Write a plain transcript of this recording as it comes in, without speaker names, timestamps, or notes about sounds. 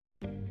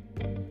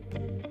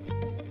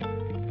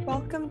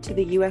Welcome to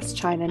the U.S.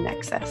 China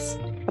Nexus,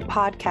 a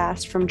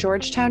podcast from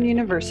Georgetown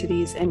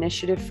University's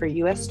Initiative for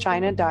U.S.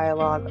 China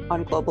Dialogue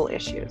on Global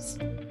Issues.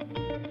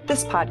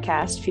 This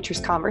podcast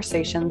features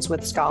conversations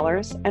with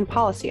scholars and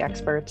policy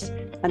experts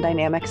on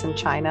dynamics in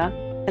China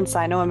and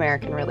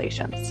Sino-American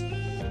relations.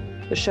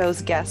 The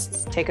show's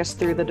guests take us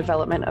through the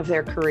development of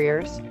their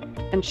careers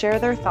and share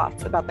their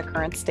thoughts about the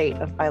current state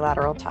of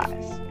bilateral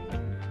ties.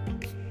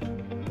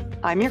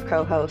 I'm your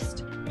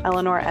co-host,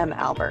 Eleanor M.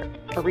 Albert,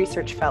 a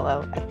research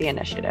fellow at the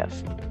Initiative.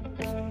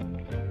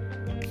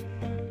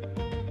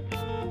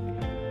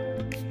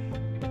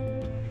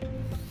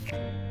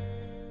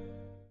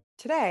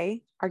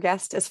 Today, our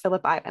guest is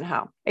Philip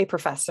Ivanhoe, a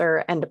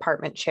professor and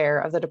department chair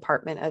of the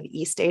Department of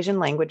East Asian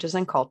Languages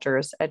and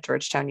Cultures at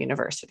Georgetown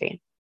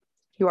University.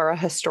 You are a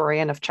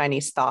historian of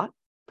Chinese thought,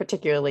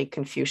 particularly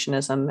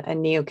Confucianism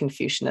and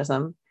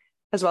Neo-Confucianism,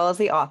 as well as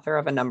the author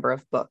of a number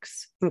of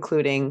books,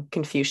 including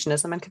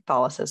Confucianism and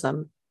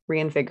Catholicism,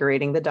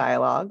 Reinvigorating the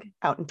Dialogue,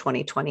 out in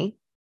 2020,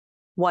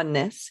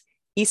 Oneness,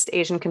 East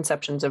Asian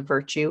Conceptions of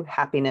Virtue,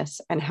 Happiness,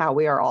 and How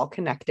We Are All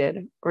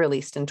Connected,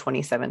 released in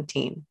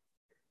 2017.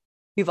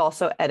 You've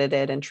also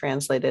edited and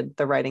translated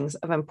the writings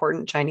of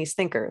important Chinese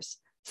thinkers,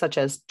 such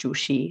as Zhu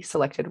Xi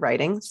Selected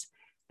Writings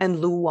and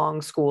Lu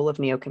Wang School of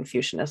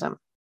Neo-Confucianism.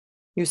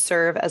 You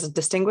serve as a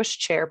distinguished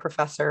chair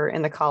professor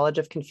in the College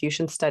of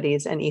Confucian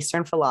Studies and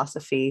Eastern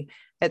Philosophy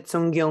at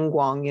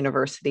Sungkyunkwan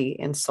University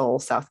in Seoul,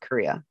 South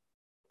Korea.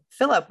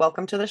 Philip,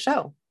 welcome to the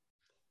show.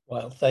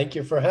 Well, thank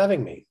you for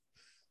having me.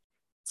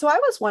 So I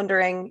was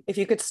wondering if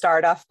you could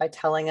start off by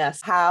telling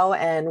us how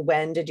and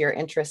when did your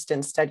interest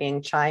in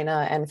studying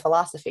China and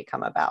philosophy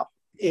come about?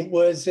 It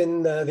was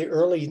in the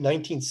early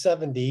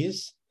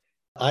 1970s.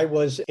 I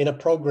was in a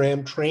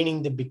program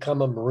training to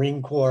become a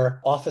Marine Corps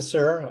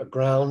officer, a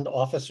ground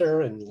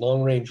officer in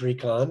long-range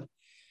recon.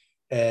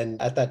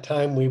 And at that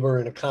time, we were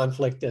in a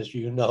conflict, as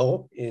you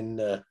know,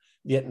 in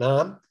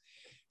Vietnam.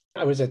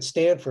 I was at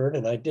Stanford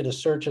and I did a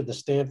search of the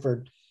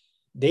Stanford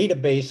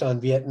database on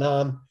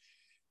Vietnam.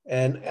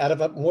 And out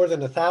of more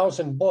than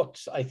 1,000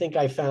 books, I think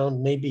I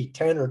found maybe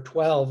 10 or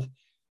 12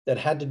 that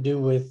had to do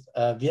with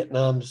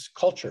Vietnam's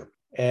culture.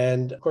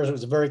 And of course, it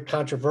was a very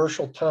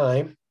controversial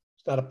time.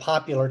 It's not a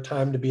popular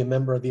time to be a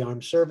member of the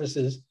armed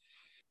services.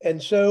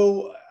 And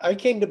so I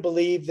came to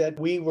believe that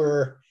we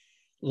were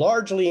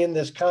largely in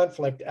this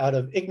conflict out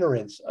of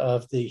ignorance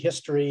of the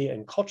history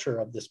and culture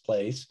of this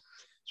place.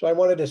 So I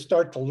wanted to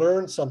start to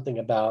learn something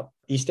about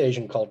East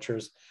Asian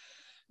cultures.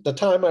 At the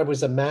time, I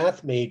was a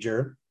math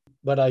major,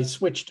 but I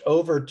switched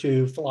over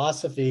to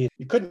philosophy.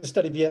 You couldn't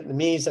study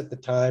Vietnamese at the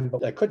time,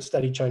 but I could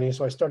study Chinese.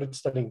 So I started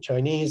studying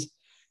Chinese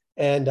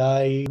and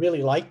I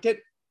really liked it.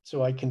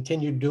 So I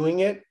continued doing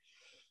it.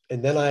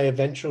 And then I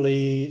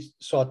eventually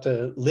sought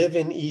to live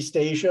in East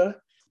Asia.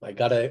 I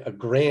got a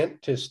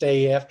grant to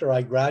stay after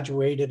I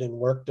graduated and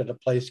worked at a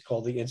place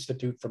called the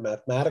Institute for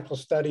Mathematical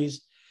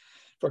Studies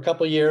for a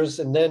couple of years.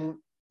 And then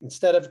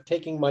instead of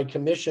taking my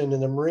commission in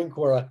the Marine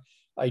Corps,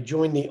 I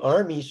joined the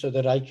Army so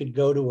that I could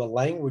go to a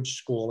language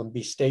school and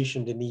be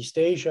stationed in East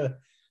Asia.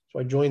 So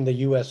I joined the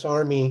U.S.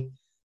 Army,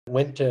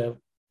 went to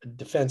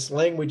Defense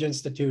Language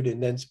Institute,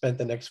 and then spent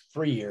the next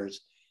 3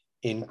 years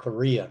in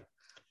Korea.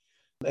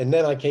 And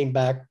then I came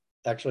back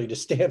actually to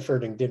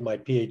Stanford and did my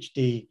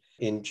PhD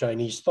in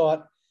Chinese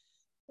thought.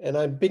 And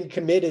I've been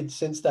committed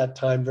since that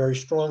time very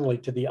strongly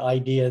to the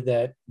idea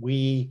that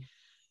we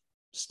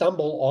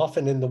stumble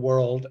often in the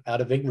world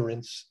out of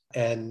ignorance,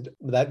 and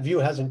that view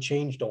hasn't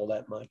changed all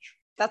that much.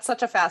 That's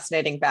such a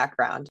fascinating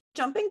background.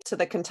 Jumping to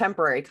the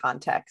contemporary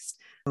context,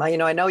 I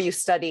know you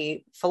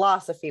study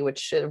philosophy,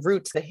 which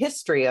roots the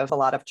history of a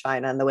lot of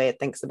China and the way it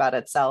thinks about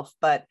itself.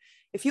 But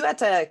if you had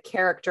to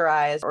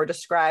characterize or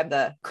describe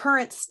the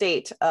current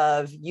state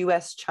of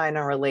U.S.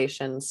 China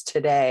relations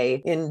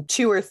today in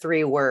 2 or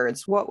 3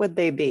 words, what would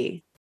they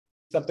be?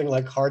 Something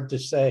like hard to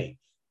say.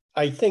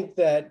 I think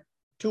that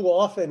too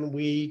often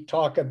we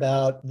talk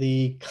about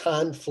the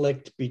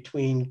conflict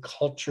between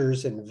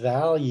cultures and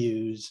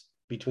values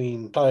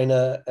between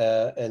China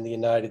and the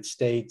United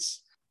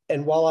States.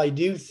 And while I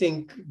do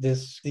think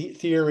this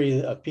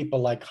theory of people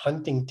like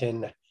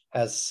Huntington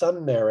has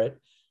some merit,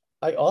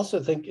 I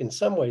also think in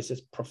some ways it's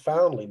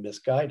profoundly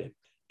misguided.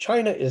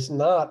 China is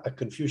not a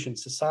Confucian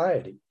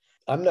society.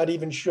 I'm not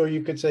even sure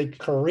you could say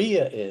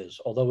Korea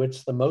is, although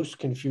it's the most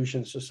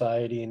Confucian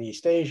society in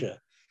East Asia.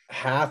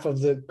 Half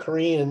of the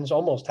Koreans,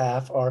 almost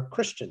half, are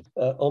Christian.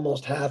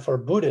 Almost half are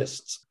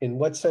Buddhists. In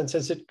what sense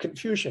is it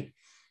Confucian?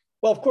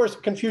 Well, of course,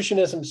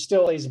 Confucianism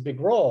still plays a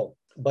big role,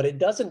 but it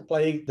doesn't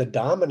play the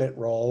dominant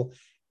role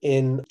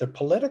in their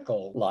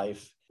political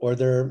life or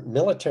their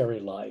military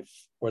life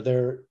or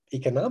their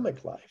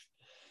economic life.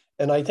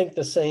 And I think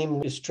the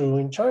same is true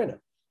in China.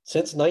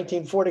 Since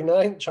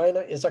 1949, China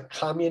is a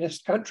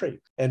communist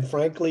country. And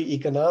frankly,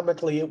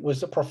 economically, it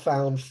was a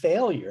profound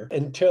failure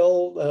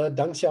until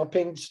Deng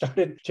Xiaoping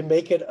started to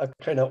make it a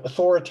kind of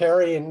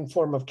authoritarian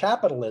form of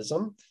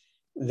capitalism.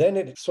 Then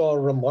it saw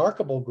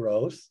remarkable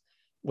growth,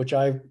 which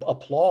I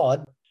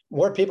applaud.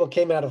 More people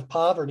came out of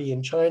poverty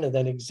in China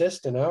than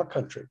exist in our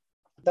country.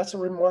 That's a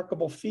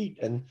remarkable feat.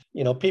 And,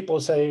 people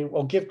say,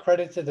 well, give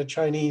credit to the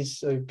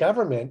Chinese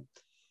government.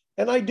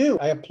 And I do.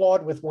 I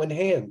applaud with one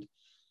hand,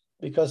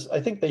 because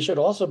I think they should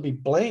also be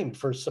blamed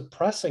for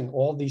suppressing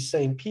all these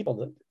same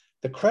people.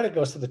 The credit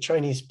goes to the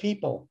Chinese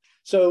people.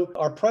 So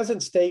our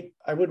present state,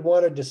 I would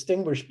want to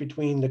distinguish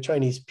between the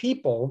Chinese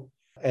people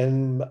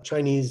and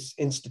Chinese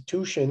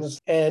institutions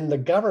and the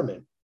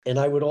government. And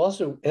I would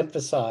also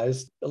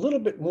emphasize a little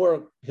bit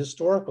more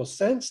historical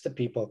sense to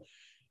people.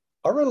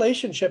 Our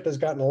relationship has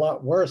gotten a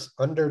lot worse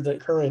under the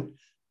current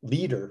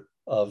leader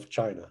of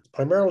China,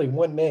 primarily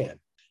one man.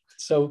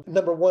 So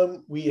number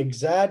one, we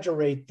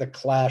exaggerate the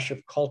clash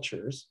of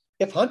cultures.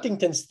 If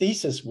Huntington's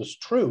thesis was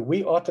true,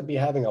 we ought to be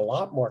having a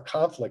lot more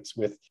conflicts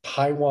with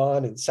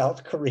Taiwan and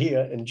South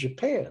Korea and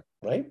Japan,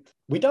 right?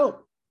 We don't.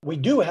 We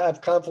do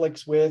have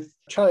conflicts with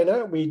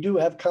China. We do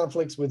have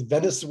conflicts with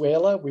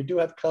Venezuela. We do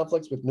have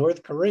conflicts with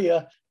North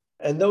Korea.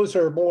 And those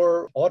are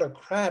more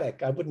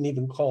autocratic. I wouldn't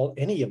even call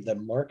any of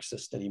them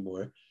Marxist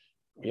anymore.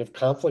 We have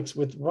conflicts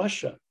with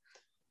Russia.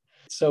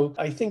 So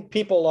I think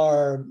people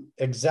are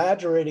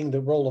exaggerating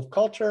the role of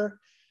culture.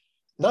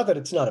 Not that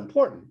it's not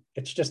important.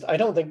 It's just, I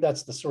don't think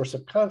that's the source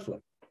of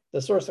conflict.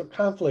 The source of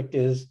conflict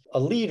is a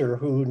leader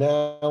who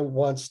now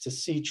wants to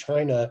see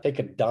China take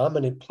a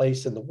dominant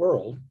place in the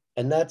world,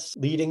 and that's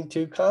leading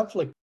to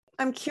conflict.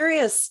 I'm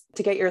curious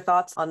to get your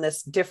thoughts on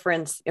this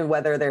difference in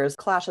whether there's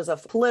clashes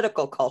of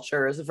political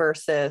cultures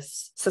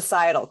versus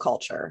societal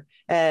culture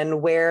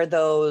and where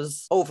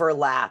those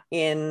overlap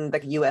in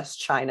the U.S.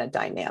 China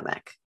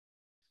dynamic.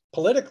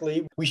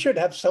 Politically, we should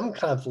have some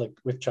conflict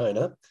with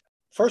China.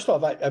 First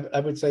off, I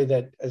would say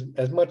that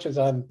as much as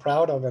I'm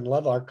proud of and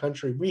love our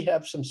country, we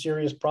have some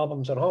serious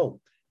problems at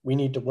home. We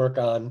need to work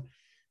on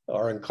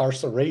our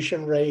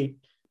incarceration rate,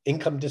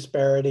 income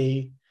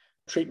disparity,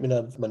 treatment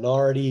of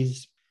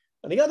minorities.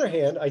 On the other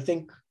hand, I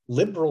think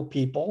liberal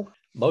people,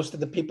 most of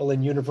the people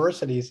in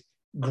universities,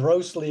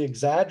 grossly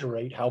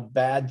exaggerate how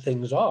bad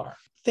things are.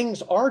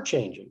 Things are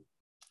changing,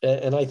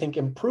 and I think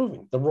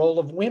improving. The role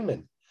of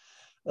women.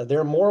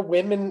 There are more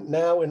women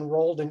now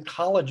enrolled in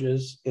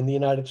colleges in the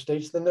United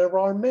States than there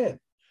are men.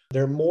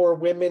 There are more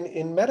women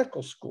in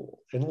medical school,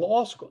 in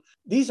law school.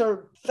 These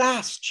are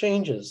vast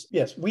changes.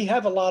 Yes, we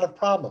have a lot of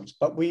problems,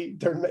 but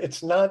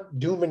it's not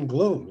doom and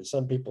gloom, as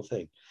some people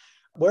think.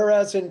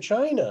 Whereas in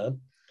China,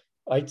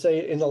 I'd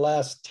say in the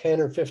last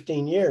 10 or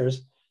 15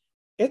 years,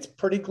 it's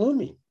pretty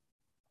gloomy.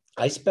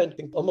 I spent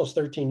almost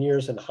 13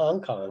 years in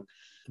Hong Kong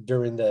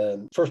during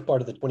the first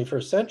part of the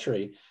 21st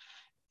century.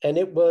 And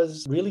it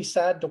was really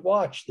sad to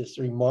watch this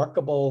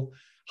remarkable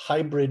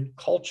hybrid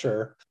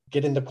culture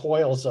get in the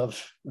coils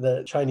of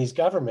the Chinese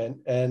government,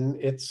 and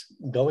it's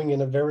going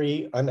in a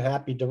very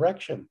unhappy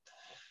direction.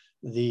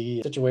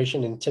 The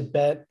situation in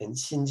Tibet and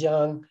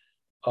Xinjiang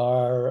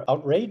are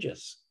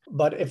outrageous.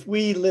 But if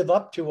we live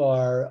up to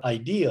our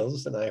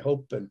ideals, and I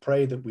hope and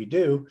pray that we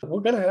do,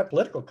 we're going to have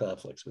political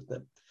conflicts with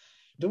them.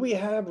 Do we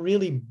have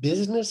really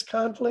business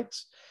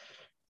conflicts?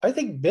 I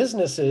think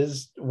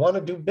businesses want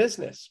to do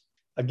business.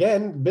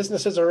 Again,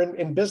 businesses are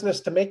in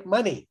business to make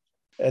money,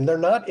 and they're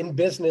not in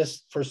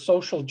business for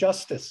social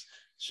justice.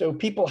 So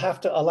people have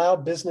to allow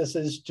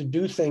businesses to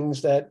do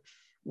things that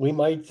we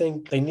might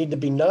think they need to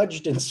be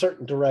nudged in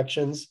certain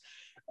directions.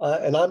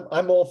 And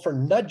I'm all for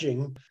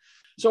nudging.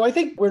 So I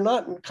think we're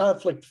not in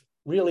conflict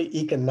really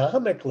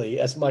economically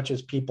as much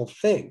as people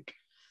think.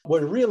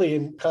 What we're really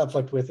in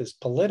conflict with is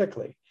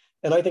politically.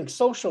 And I think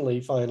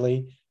socially,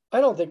 finally,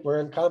 I don't think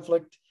we're in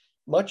conflict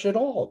much at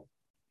all.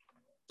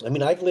 I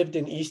mean, I've lived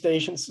in East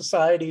Asian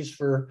societies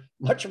for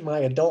much of my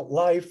adult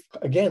life.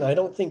 Again, I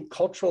don't think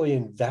culturally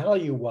and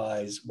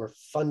value-wise we're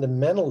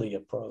fundamentally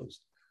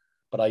opposed,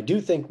 but I do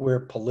think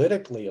we're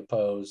politically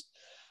opposed,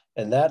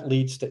 and that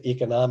leads to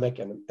economic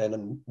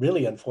and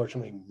really,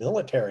 unfortunately,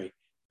 military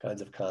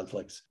kinds of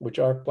conflicts, which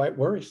are quite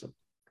worrisome.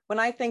 When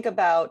I think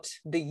about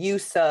the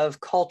use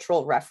of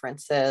cultural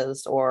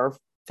references or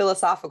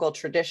philosophical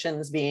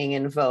traditions being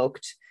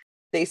invoked,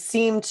 they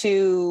seem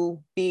to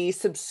be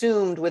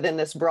subsumed within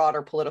this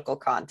broader political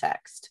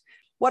context.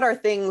 What are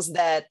things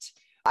that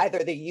either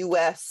the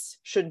US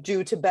should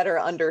do to better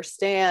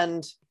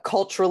understand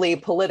culturally,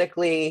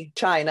 politically,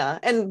 China,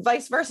 and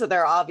vice versa?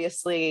 There are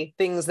obviously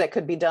things that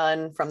could be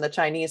done from the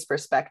Chinese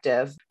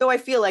perspective, though I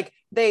feel like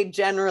they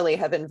generally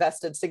have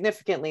invested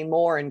significantly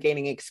more in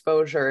gaining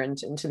exposure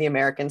into the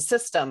American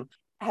system.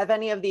 Have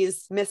any of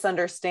these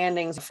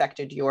misunderstandings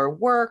affected your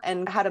work,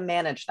 and how to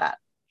manage that?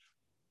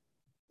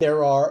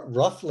 There are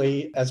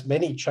roughly as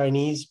many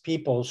Chinese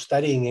people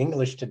studying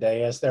English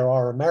today as there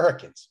are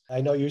Americans. I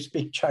know you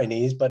speak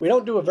Chinese, but we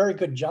don't do a very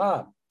good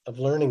job of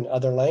learning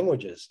other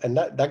languages. And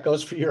that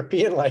goes for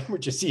European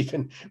languages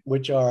even,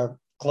 which are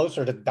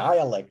closer to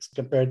dialects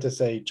compared to,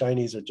 say,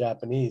 Chinese or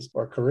Japanese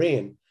or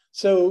Korean.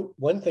 So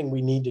one thing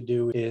we need to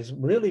do is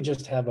really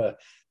just have a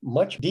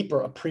much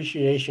deeper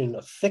appreciation,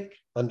 a thick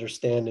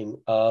understanding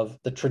of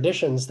the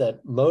traditions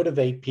that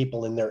motivate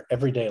people in their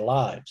everyday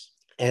lives.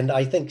 And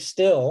I think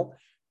still,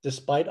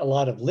 despite a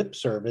lot of lip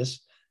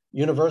service,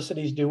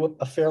 universities do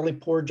a fairly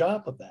poor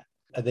job of that.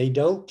 They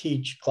don't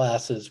teach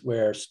classes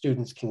where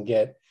students can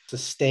get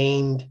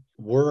sustained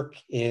work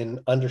in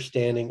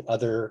understanding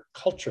other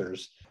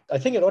cultures. I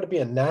think it ought to be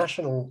a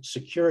national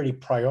security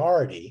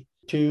priority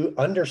to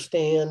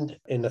understand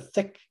in a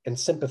thick and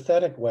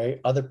sympathetic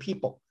way other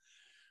people.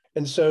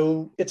 And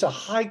so it's a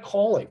high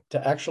calling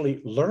to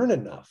actually learn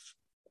enough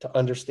to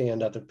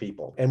understand other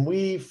people. And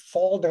we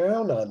fall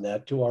down on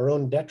that to our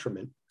own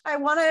detriment. I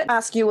want to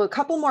ask you a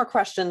couple more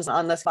questions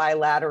on this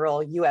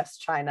bilateral U.S.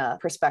 China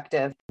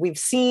perspective. We've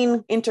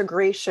seen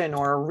integration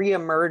or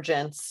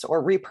reemergence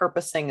or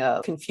repurposing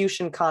of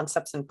Confucian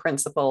concepts and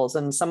principles,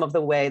 and some of the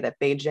way that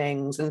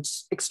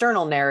Beijing's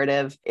external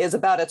narrative is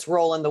about its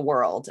role in the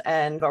world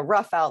and a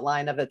rough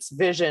outline of its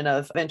vision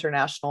of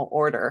international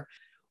order.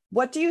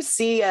 What do you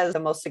see as the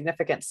most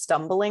significant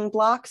stumbling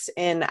blocks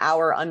in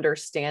our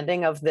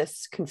understanding of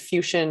this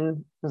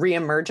Confucian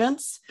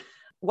reemergence?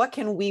 What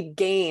can we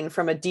gain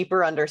from a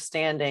deeper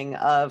understanding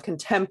of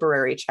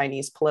contemporary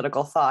Chinese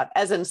political thought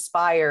as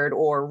inspired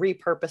or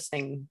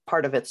repurposing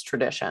part of its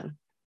tradition?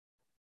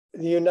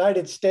 The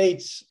United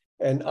States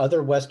and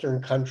other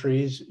Western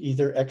countries,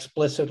 either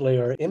explicitly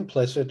or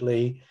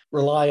implicitly,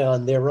 rely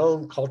on their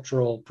own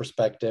cultural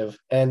perspective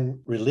and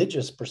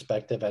religious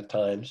perspective at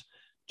times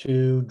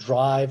to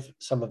drive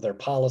some of their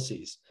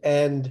policies.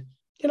 And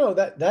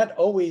that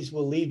always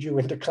will lead you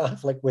into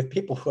conflict with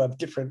people who have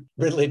different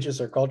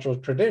religious or cultural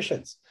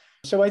traditions.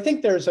 So I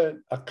think there's a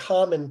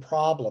common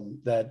problem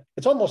that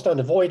it's almost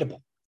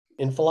unavoidable.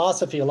 In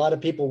philosophy, a lot of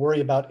people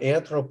worry about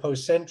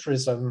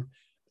anthropocentrism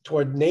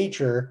toward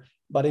nature,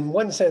 but in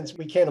one sense,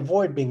 we can't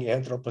avoid being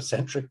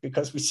anthropocentric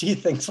because we see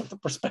things from the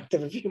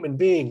perspective of human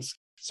beings.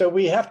 So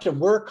we have to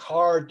work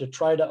hard to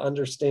try to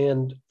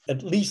understand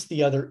at least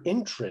the other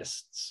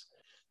interests.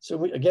 So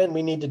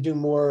we need to do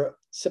more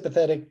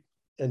sympathetic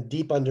and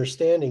deep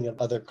understanding of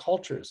other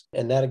cultures.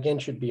 And that, again,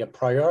 should be a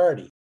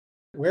priority.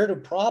 Where do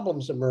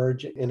problems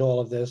emerge in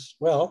all of this?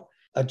 Well,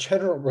 a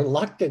general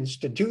reluctance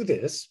to do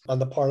this on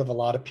the part of a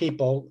lot of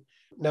people.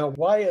 Now,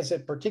 why is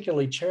it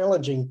particularly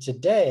challenging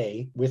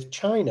today with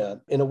China?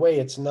 In a way,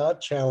 it's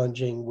not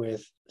challenging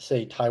with,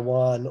 say,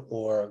 Taiwan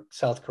or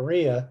South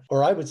Korea,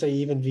 or I would say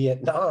even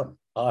Vietnam,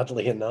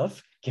 oddly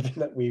enough, given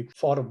that we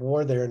fought a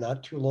war there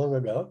not too long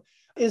ago,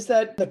 is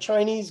that the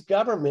Chinese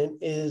government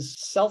is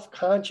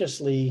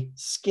self-consciously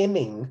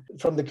skimming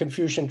from the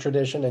Confucian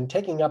tradition and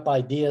taking up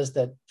ideas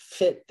that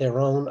fit their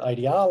own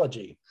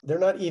ideology. They're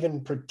not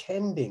even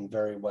pretending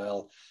very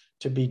well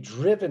to be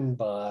driven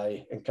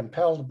by and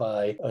compelled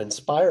by,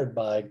 inspired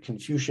by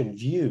Confucian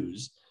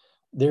views.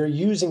 They're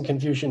using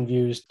Confucian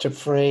views to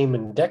frame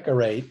and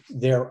decorate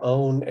their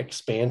own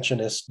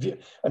expansionist view.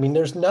 I mean,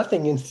 there's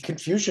nothing in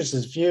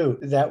Confucius's view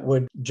that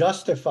would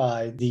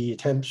justify the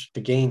attempts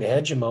to gain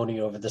hegemony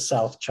over the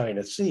South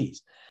China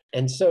Seas.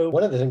 And so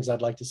one of the things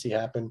I'd like to see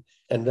happen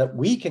and that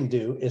we can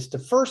do is to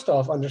first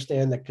off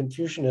understand that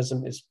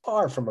Confucianism is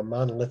far from a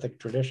monolithic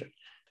tradition.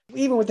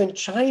 Even within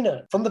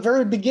China, from the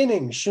very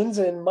beginning,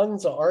 Xunzi and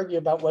Mengzi argue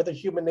about whether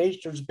human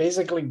nature is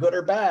basically good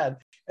or bad,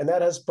 and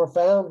that has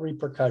profound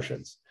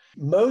repercussions.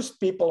 Most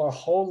people are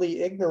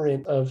wholly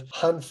ignorant of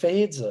Han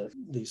Feizi,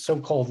 the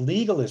so-called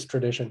legalist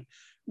tradition,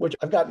 which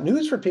I've got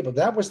news for people.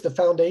 That was the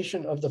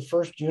foundation of the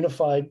first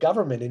unified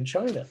government in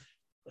China.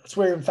 That's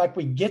where, in fact,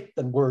 we get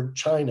the word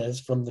China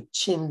is from the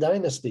Qin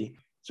dynasty.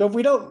 So if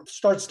we don't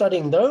start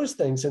studying those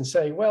things and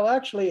say, well,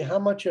 actually, how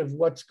much of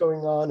what's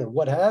going on and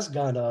what has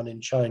gone on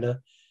in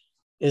China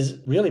is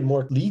really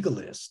more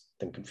legalist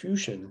than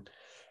Confucian,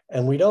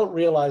 and we don't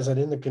realize that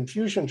in the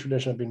Confucian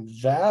tradition have been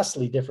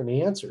vastly different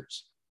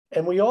answers.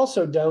 And we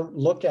also don't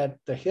look at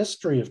the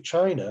history of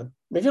China.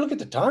 If you look at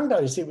the Tang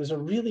Dynasty, it was a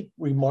really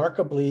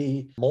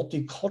remarkably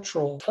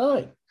multicultural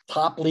time.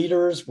 Top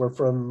leaders were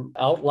from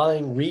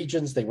outlying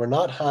regions. They were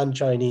not Han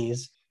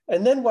Chinese.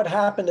 And then what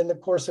happened in the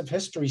course of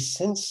history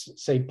since,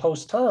 say,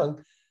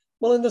 post-Tang?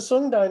 Well, in the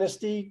Sung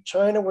Dynasty,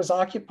 China was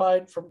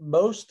occupied for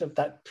most of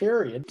that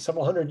period,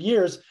 several hundred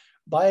years,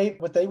 by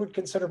what they would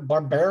consider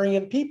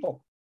barbarian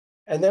people.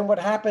 And then what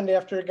happened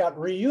after it got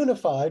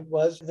reunified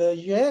was the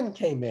Yuan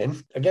came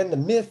in. Again, the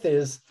myth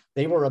is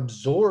they were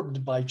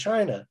absorbed by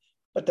China.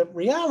 But the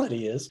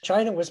reality is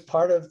China was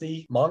part of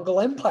the Mongol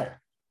Empire.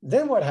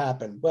 Then what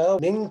happened? Well,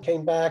 Ming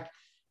came back.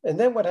 And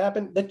then what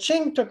happened? The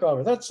Qing took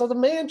over. That's the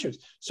Manchus.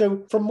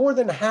 So for more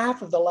than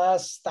half of the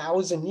last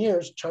 1,000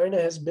 years,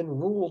 China has been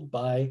ruled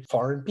by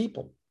foreign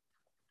people.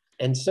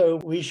 And so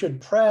we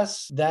should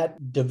press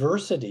that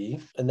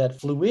diversity and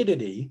that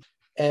fluidity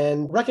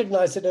and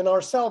recognize it in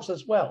ourselves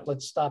as well.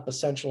 Let's stop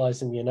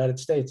essentializing the United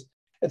States.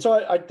 And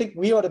so I think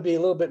we ought to be a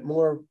little bit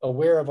more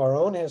aware of our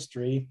own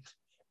history,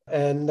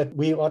 and that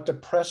we ought to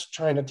press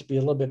China to be a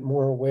little bit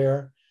more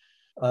aware.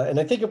 And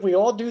I think if we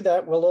all do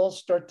that, we'll all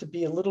start to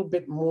be a little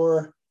bit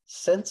more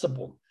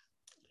sensible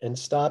and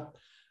stop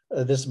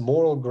this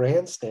moral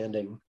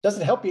grandstanding.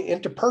 Doesn't help you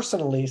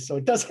interpersonally, so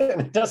it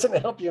doesn't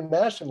help you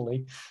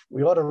nationally.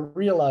 We ought to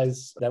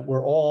realize that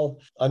we're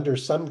all under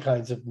some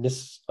kinds of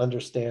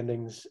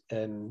misunderstandings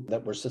and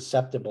that we're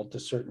susceptible to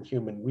certain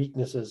human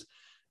weaknesses,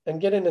 and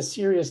get in a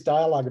serious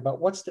dialogue about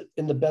what's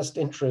in the best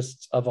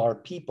interests of our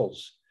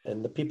peoples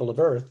and the people of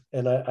Earth.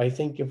 And I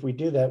think if we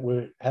do that,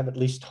 we have at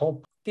least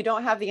hope. If you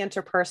don't have the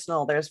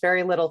interpersonal, there's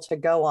very little to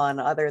go on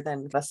other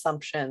than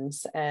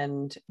assumptions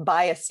and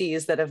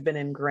biases that have been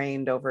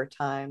ingrained over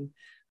time.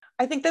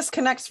 I think this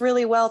connects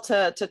really well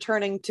to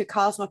turning to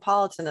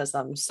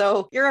cosmopolitanism.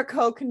 So you're a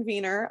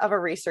co-convener of a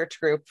research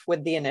group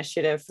with the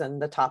initiative,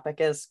 and the topic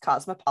is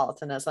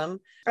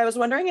cosmopolitanism. I was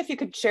wondering if you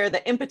could share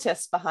the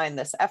impetus behind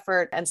this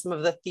effort and some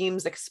of the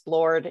themes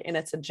explored in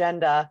its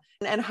agenda,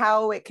 and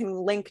how it can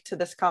link to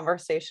this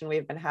conversation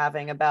we've been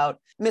having about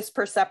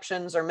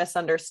misperceptions or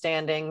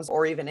misunderstandings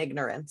or even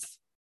ignorance.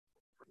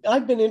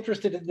 I've been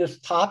interested in this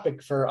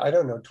topic for,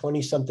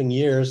 20 something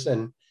years.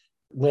 And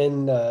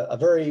when a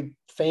very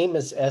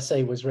famous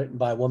essay was written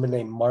by a woman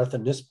named Martha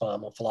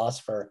Nussbaum, a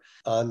philosopher,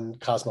 on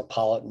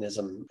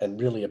cosmopolitanism and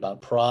really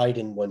about pride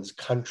in one's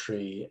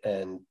country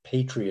and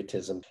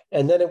patriotism.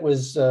 And then it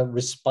was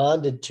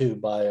responded to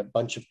by a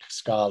bunch of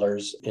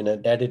scholars in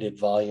an edited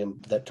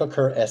volume that took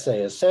her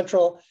essay as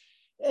central.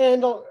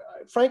 And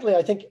frankly,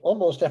 I think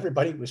almost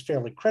everybody was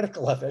fairly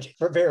critical of it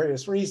for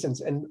various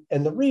reasons. And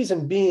the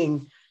reason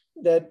being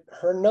that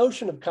her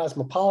notion of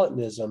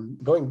cosmopolitanism,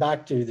 going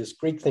back to this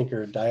Greek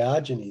thinker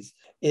Diogenes,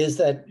 is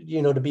that,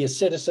 to be a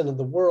citizen of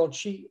the world,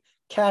 she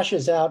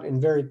cashes out in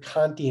very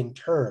Kantian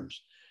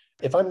terms.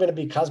 If I'm going to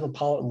be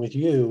cosmopolitan with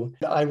you,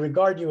 I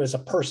regard you as a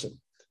person,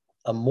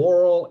 a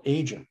moral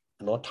agent,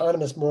 an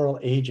autonomous moral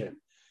agent.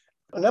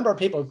 A number of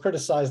people have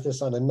criticized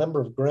this on a number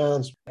of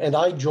grounds, and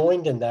I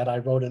joined in that. I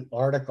wrote an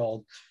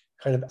article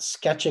kind of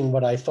sketching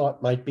what I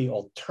thought might be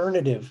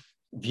alternative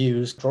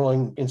views,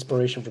 drawing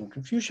inspiration from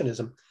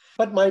Confucianism.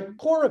 But my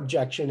core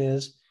objection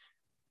is,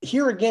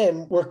 here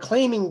again, we're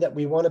claiming that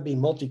we want to be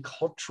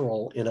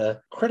multicultural in a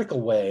critical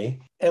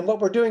way. And what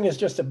we're doing is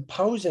just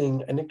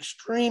imposing an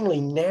extremely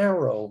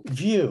narrow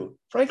view.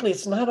 Frankly,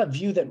 it's not a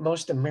view that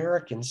most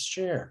Americans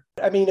share.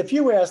 I mean, if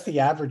you ask the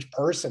average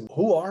person,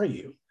 who are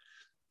you?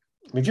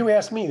 If you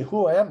ask me,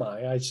 who am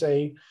I? I'd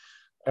say,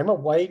 I'm a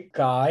white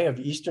guy of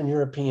Eastern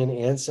European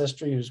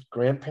ancestry whose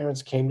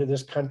grandparents came to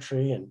this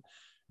country and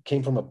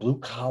came from a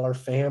blue-collar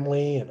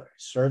family, and I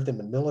served in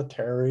the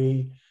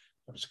military.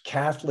 I was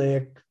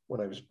Catholic when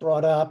I was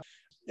brought up.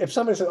 If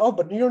somebody said, oh,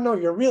 but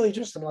you're really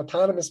just an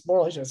autonomous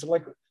moral agent, I said,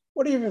 like,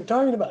 what are you even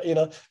talking about?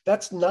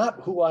 That's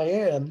not who I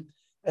am.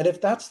 And if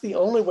that's the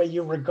only way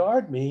you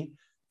regard me,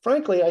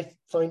 frankly, I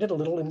find it a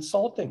little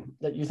insulting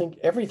that you think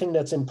everything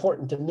that's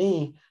important to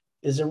me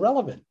is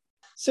irrelevant.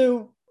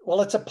 So,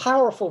 well, it's a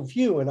powerful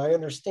view, and I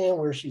understand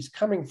where she's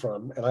coming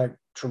from, and I have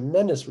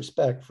tremendous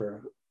respect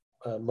for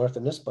Martha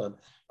Nussbaum.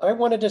 I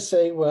wanted to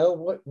say,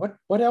 well,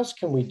 what else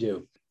can we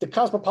do? The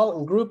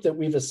cosmopolitan group that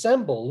we've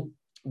assembled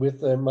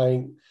with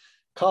my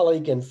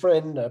colleague and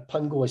friend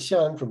Peng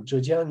Guoxiang from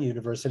Zhejiang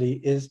University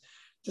is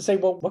to say,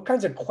 well, what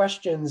kinds of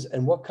questions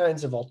and what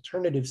kinds of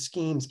alternative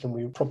schemes can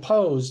we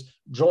propose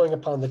drawing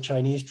upon the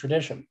Chinese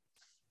tradition?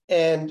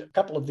 And a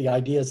couple of the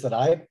ideas that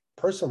I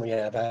personally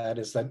have had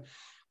is that,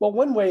 well,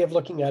 one way of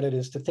looking at it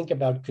is to think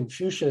about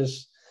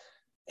Confucius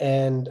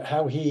and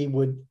how he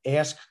would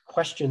ask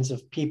questions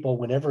of people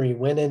whenever he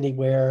went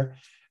anywhere.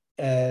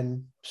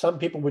 And some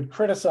people would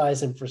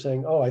criticize him for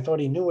saying, oh, I thought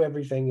he knew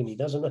everything and he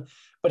doesn't know.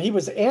 But he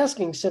was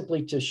asking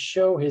simply to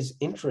show his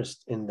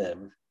interest in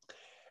them.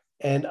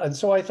 And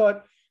so I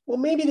thought, well,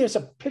 maybe there's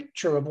a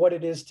picture of what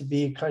it is to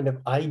be a kind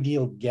of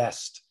ideal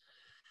guest.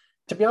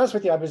 To be honest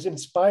with you, I was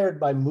inspired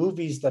by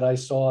movies that I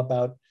saw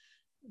about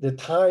the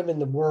time in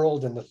the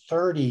world in the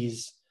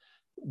 30s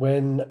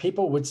when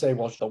people would say,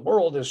 well, the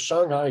world is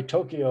Shanghai,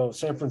 Tokyo,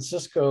 San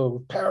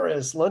Francisco,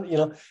 Paris,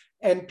 London,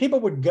 and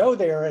people would go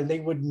there and they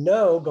would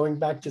know, going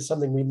back to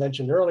something we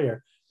mentioned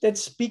earlier, they'd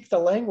speak the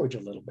language a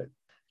little bit.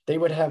 They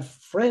would have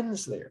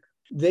friends there.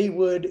 They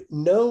would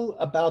know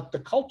about the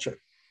culture.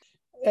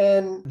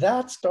 And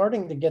that's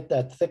starting to get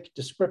that thick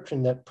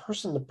description, that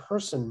person to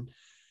person.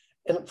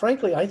 And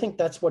frankly, I think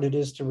that's what it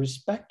is to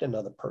respect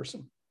another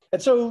person.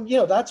 And so,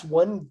 that's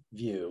one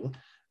view.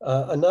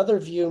 Another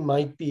view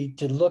might be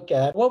to look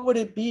at what would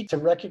it be to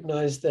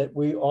recognize that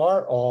we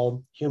are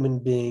all human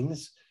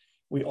beings.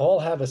 We all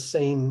have a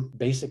same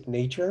basic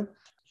nature.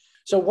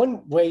 So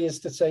one way is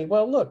to say,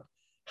 well, look,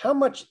 how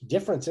much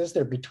difference is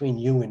there between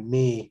you and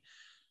me?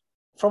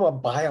 From a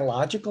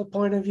biological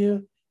point of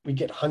view, we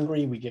get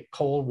hungry, we get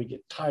cold, we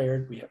get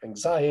tired, we have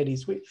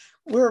anxieties.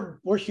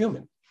 We're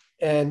human,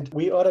 and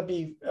we ought to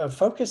be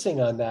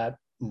focusing on that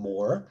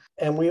more.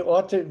 And we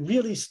ought to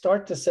really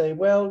start to say,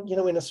 well,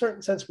 in a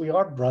certain sense, we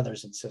are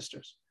brothers and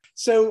sisters.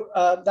 So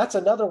that's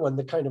another one,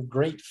 the kind of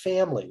great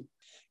family.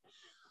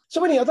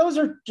 So anyhow, those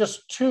are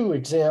just two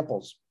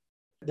examples.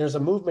 There's a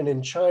movement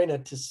in China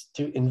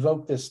to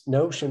invoke this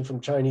notion from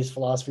Chinese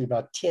philosophy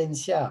about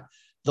tianxia,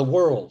 the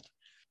world.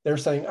 They're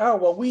saying, oh,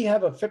 well, we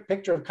have a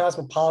picture of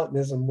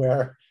cosmopolitanism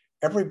where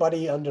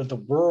everybody under the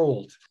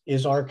world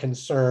is our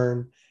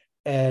concern.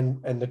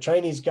 And the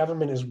Chinese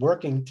government is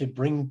working to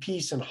bring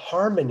peace and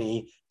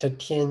harmony to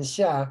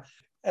tianxia.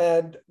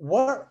 And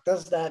what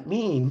does that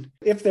mean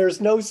if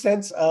there's no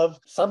sense of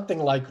something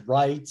like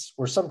rights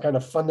or some kind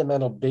of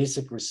fundamental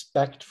basic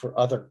respect for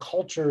other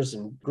cultures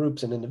and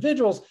groups and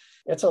individuals?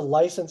 It's a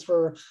license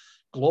for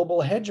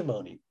global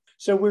hegemony.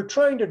 So we're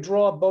trying to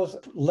draw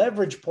both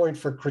leverage point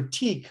for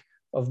critique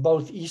of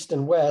both East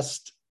and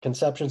West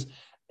conceptions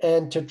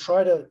and to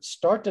try to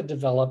start to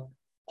develop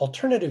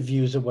alternative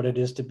views of what it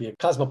is to be a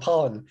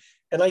cosmopolitan.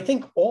 And I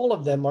think all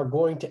of them are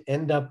going to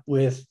end up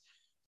with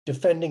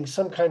defending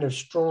some kind of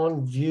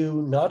strong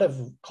view, not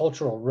of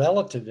cultural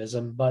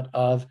relativism, but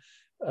of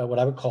what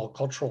I would call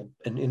cultural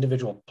and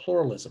individual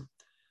pluralism,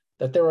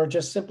 that there are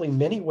just simply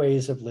many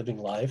ways of living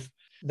life,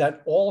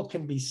 that all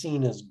can be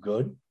seen as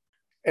good.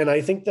 And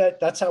I think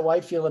that that's how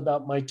I feel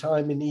about my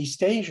time in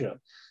East Asia.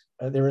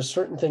 There are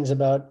certain things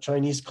about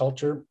Chinese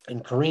culture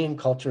and Korean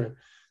culture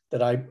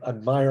that I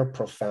admire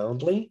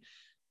profoundly,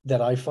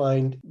 that I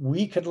find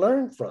we could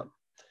learn from.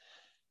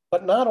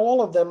 But not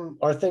all of them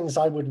are things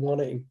I would want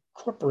to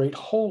incorporate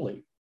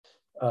wholly.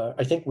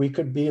 I think we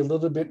could be a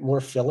little bit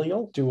more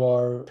filial to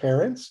our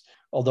parents,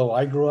 although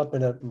I grew up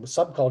in a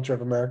subculture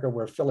of America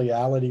where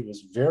filiality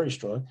was very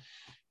strong.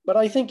 But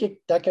I think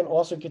that can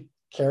also get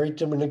carried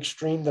to an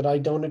extreme that I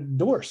don't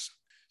endorse.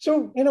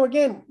 So,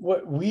 again,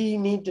 what we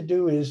need to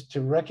do is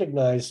to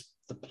recognize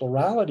the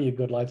plurality of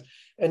good lives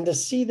and to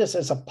see this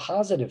as a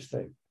positive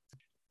thing.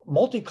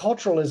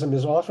 Multiculturalism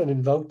is often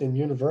invoked in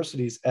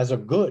universities as a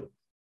good.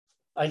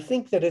 I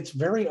think that it's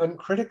very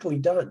uncritically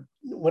done.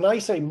 When I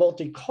say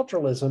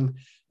multiculturalism,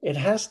 it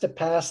has to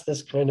pass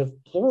this kind of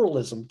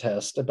pluralism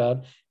test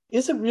about,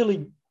 is it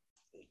really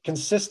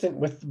consistent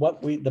with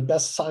what the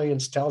best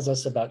science tells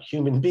us about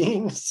human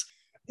beings?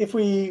 If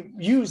we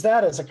use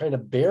that as a kind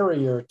of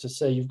barrier to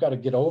say you've got to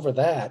get over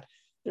that,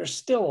 there's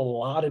still a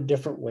lot of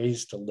different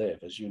ways to live,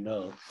 as you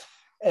know.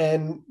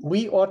 And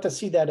we ought to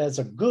see that as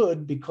a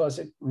good because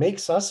it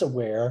makes us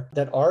aware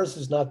that ours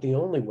is not the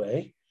only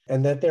way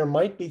and that there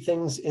might be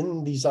things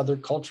in these other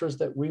cultures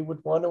that we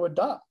would want to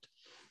adopt.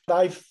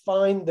 I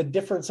find the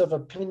difference of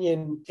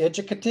opinion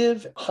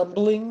educative,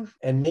 humbling,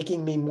 and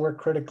making me more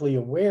critically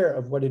aware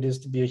of what it is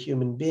to be a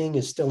human being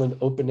is still an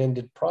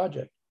open-ended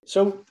project.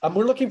 So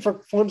we're looking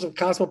for forms of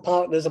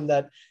cosmopolitanism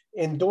that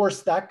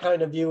endorse that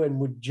kind of view and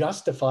would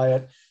justify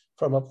it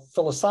from a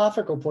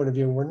philosophical point of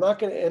view. We're not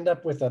going to end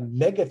up with a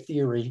mega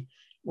theory.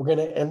 We're going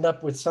to end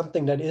up with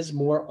something that is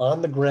more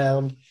on the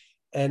ground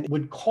and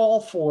would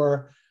call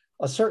for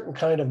a certain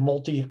kind of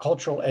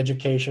multicultural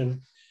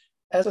education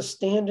as a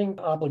standing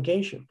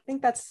obligation. I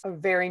think that's a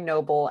very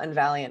noble and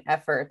valiant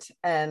effort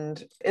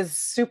and is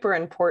super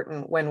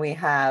important when we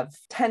have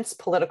tense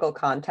political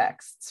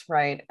contexts,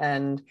 right?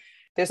 And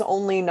there's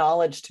only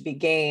knowledge to be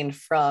gained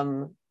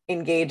from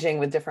engaging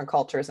with different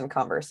cultures and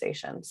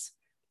conversations.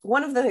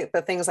 One of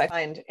the things I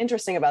find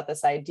interesting about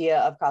this idea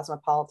of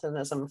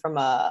cosmopolitanism from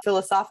a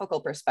philosophical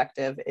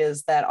perspective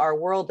is that our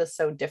world is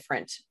so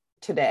different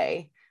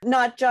today,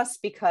 not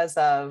just because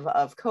of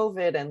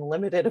COVID and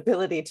limited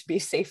ability to be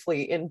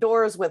safely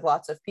indoors with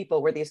lots of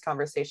people where these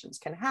conversations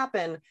can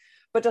happen,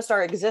 but just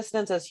our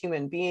existence as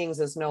human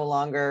beings is no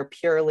longer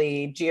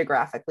purely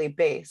geographically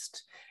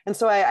based. And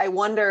so I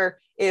wonder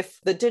if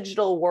the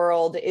digital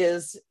world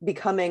is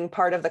becoming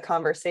part of the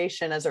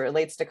conversation as it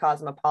relates to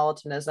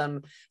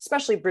cosmopolitanism,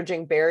 especially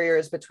bridging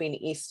barriers between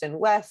East and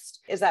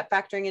West. Is that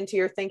factoring into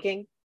your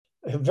thinking?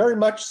 Very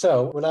much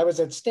so. When I was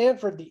at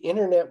Stanford, the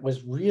internet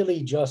was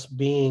really just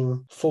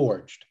being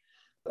forged.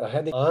 I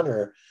had the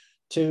honor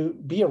to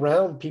be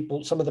around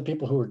people, some of the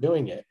people who were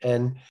doing it.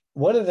 And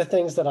one of the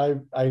things that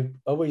I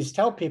always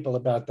tell people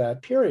about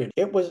that period,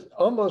 it was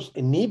almost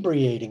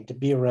inebriating to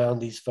be around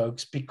these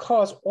folks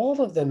because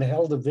all of them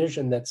held a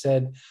vision that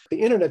said the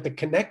internet, the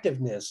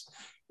connectiveness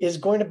is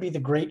going to be the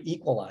great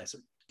equalizer.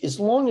 As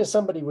long as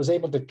somebody was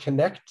able to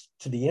connect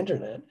to the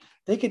internet,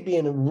 they could be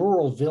in a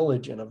rural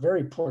village in a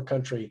very poor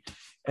country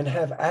and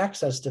have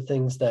access to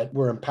things that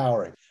were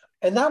empowering.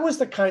 And that was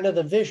the kind of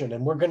the vision.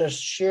 And we're going to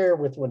share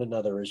with one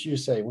another, as you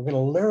say, we're going to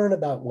learn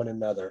about one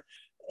another.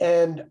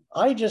 And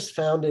I just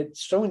found it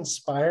so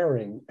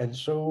inspiring and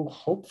so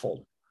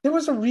hopeful. There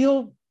was a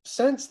real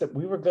sense that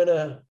we were going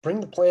to bring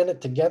the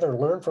planet together,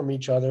 learn from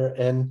each other,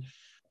 and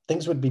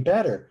things would be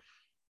better.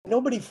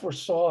 Nobody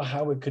foresaw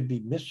how it could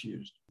be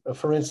misused.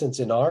 For instance,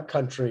 in our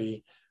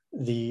country,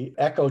 the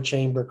echo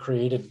chamber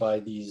created by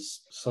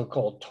these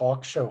so-called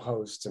talk show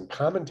hosts and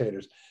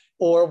commentators,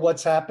 or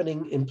what's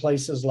happening in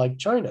places like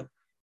China,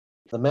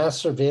 the mass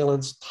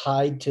surveillance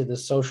tied to the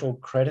social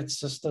credit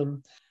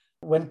system.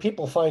 When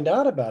people find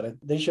out about it,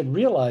 they should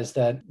realize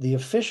that the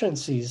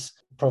efficiencies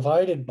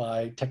provided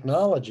by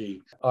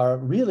technology are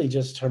really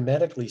just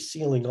hermetically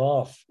sealing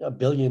off 1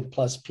 billion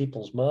plus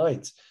people's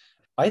minds.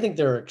 I think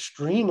there are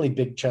extremely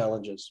big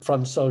challenges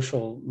from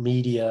social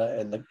media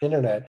and the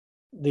internet.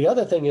 The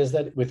other thing is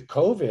that with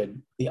COVID,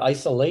 the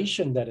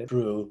isolation that it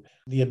drew,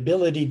 the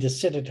ability to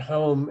sit at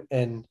home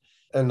and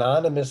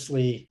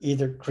anonymously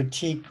either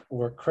critique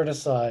or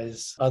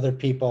criticize other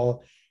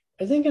people,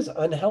 I think is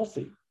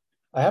unhealthy.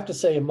 I have to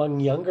say among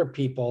younger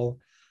people,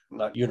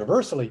 not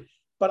universally,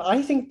 But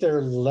I think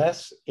they're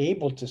less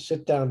able to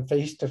sit down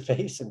face to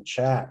face and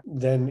chat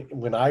than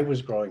when I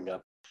was growing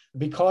up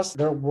because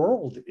their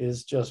world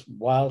is just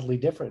wildly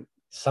different.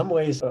 Some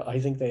ways, I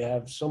think they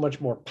have so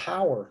much more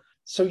power.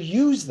 So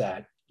use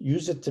that,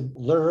 use it to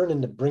learn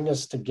and to bring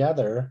us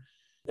together,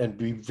 and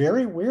be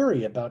very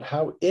wary about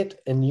how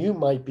it and you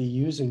might be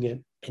using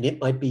it, and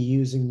it might be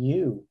using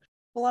you.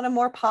 Well, on a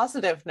more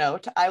positive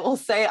note, I will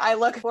say I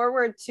look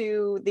forward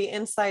to the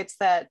insights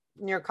that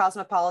your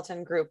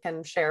Cosmopolitan group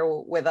can share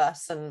with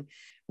us, and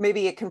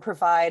maybe it can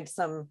provide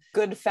some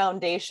good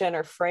foundation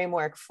or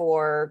framework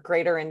for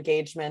greater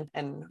engagement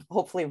and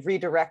hopefully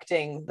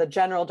redirecting the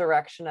general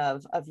direction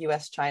of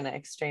U.S. China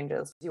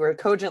exchanges. You were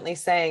cogently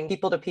saying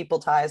people-to-people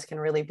ties can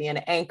really be an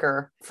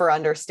anchor for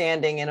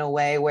understanding in a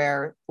way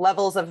where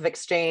levels of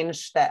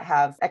exchange that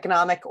have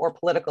economic or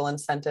political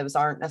incentives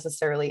aren't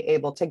necessarily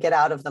able to get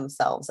out of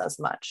themselves as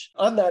much.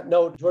 On that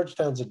note,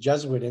 Georgetown's a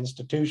Jesuit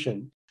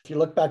institution. If you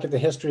look back at the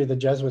history of the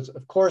Jesuits,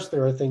 of course,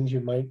 there are things you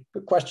might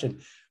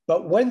question.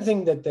 But one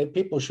thing that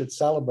people should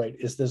celebrate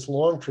is this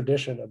long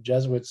tradition of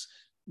Jesuits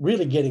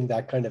really getting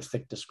that kind of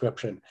thick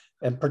description.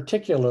 And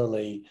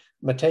particularly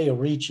Matteo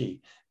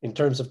Ricci, in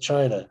terms of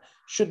China,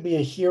 should be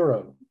a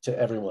hero to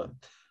everyone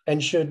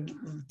and should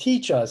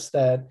teach us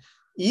that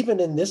even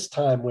in this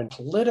time when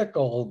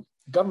political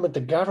government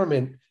to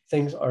government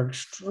things are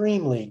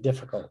extremely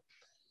difficult,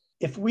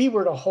 if we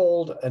were to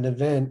hold an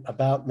event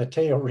about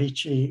Matteo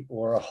Ricci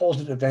or hold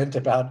an event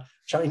about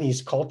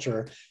Chinese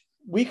culture,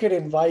 we could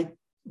invite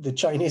the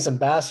Chinese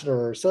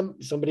ambassador or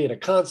somebody at a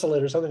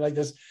consulate or something like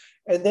this,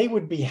 and they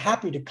would be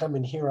happy to come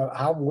and hear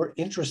how we're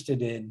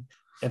interested in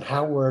and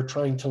how we're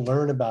trying to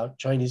learn about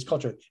Chinese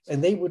culture.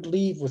 And they would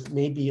leave with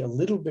maybe a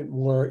little bit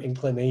more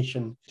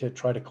inclination to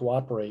try to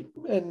cooperate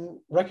and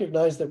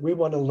recognize that we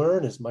want to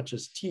learn as much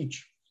as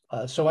teach.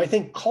 So I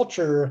think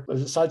culture,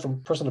 aside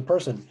from person to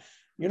person,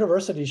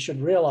 universities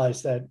should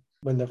realize that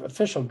when the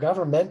official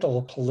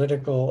governmental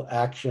political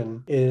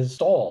action is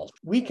stalled,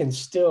 we can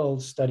still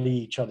study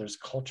each other's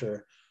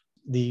culture.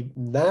 The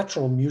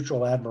natural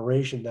mutual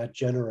admiration that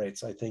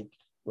generates, I think,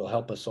 will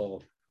help us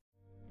all.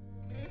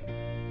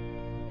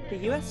 The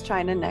U.S.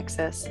 China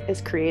Nexus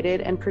is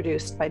created and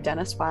produced by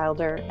Dennis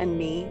Wilder and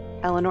me,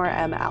 Eleanor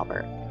M.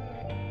 Albert.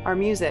 Our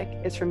music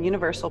is from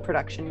Universal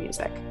Production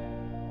Music.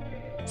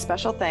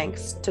 Special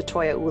thanks to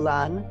Toya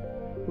Ulan,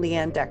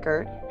 Leanne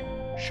Deckert,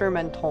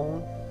 Sherman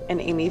Tong, and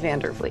Amy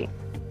Vandervliet.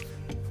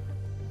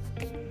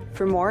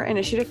 For more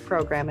initiative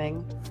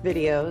programming,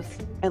 videos,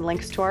 and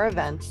links to our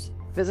events,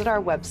 visit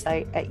our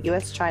website at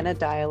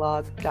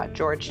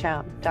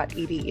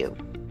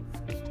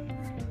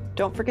uschinadialogue.georgetown.edu.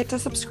 Don't forget to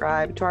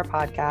subscribe to our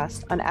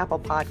podcast on Apple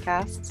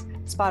Podcasts,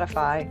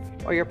 Spotify,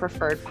 or your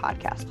preferred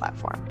podcast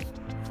platform.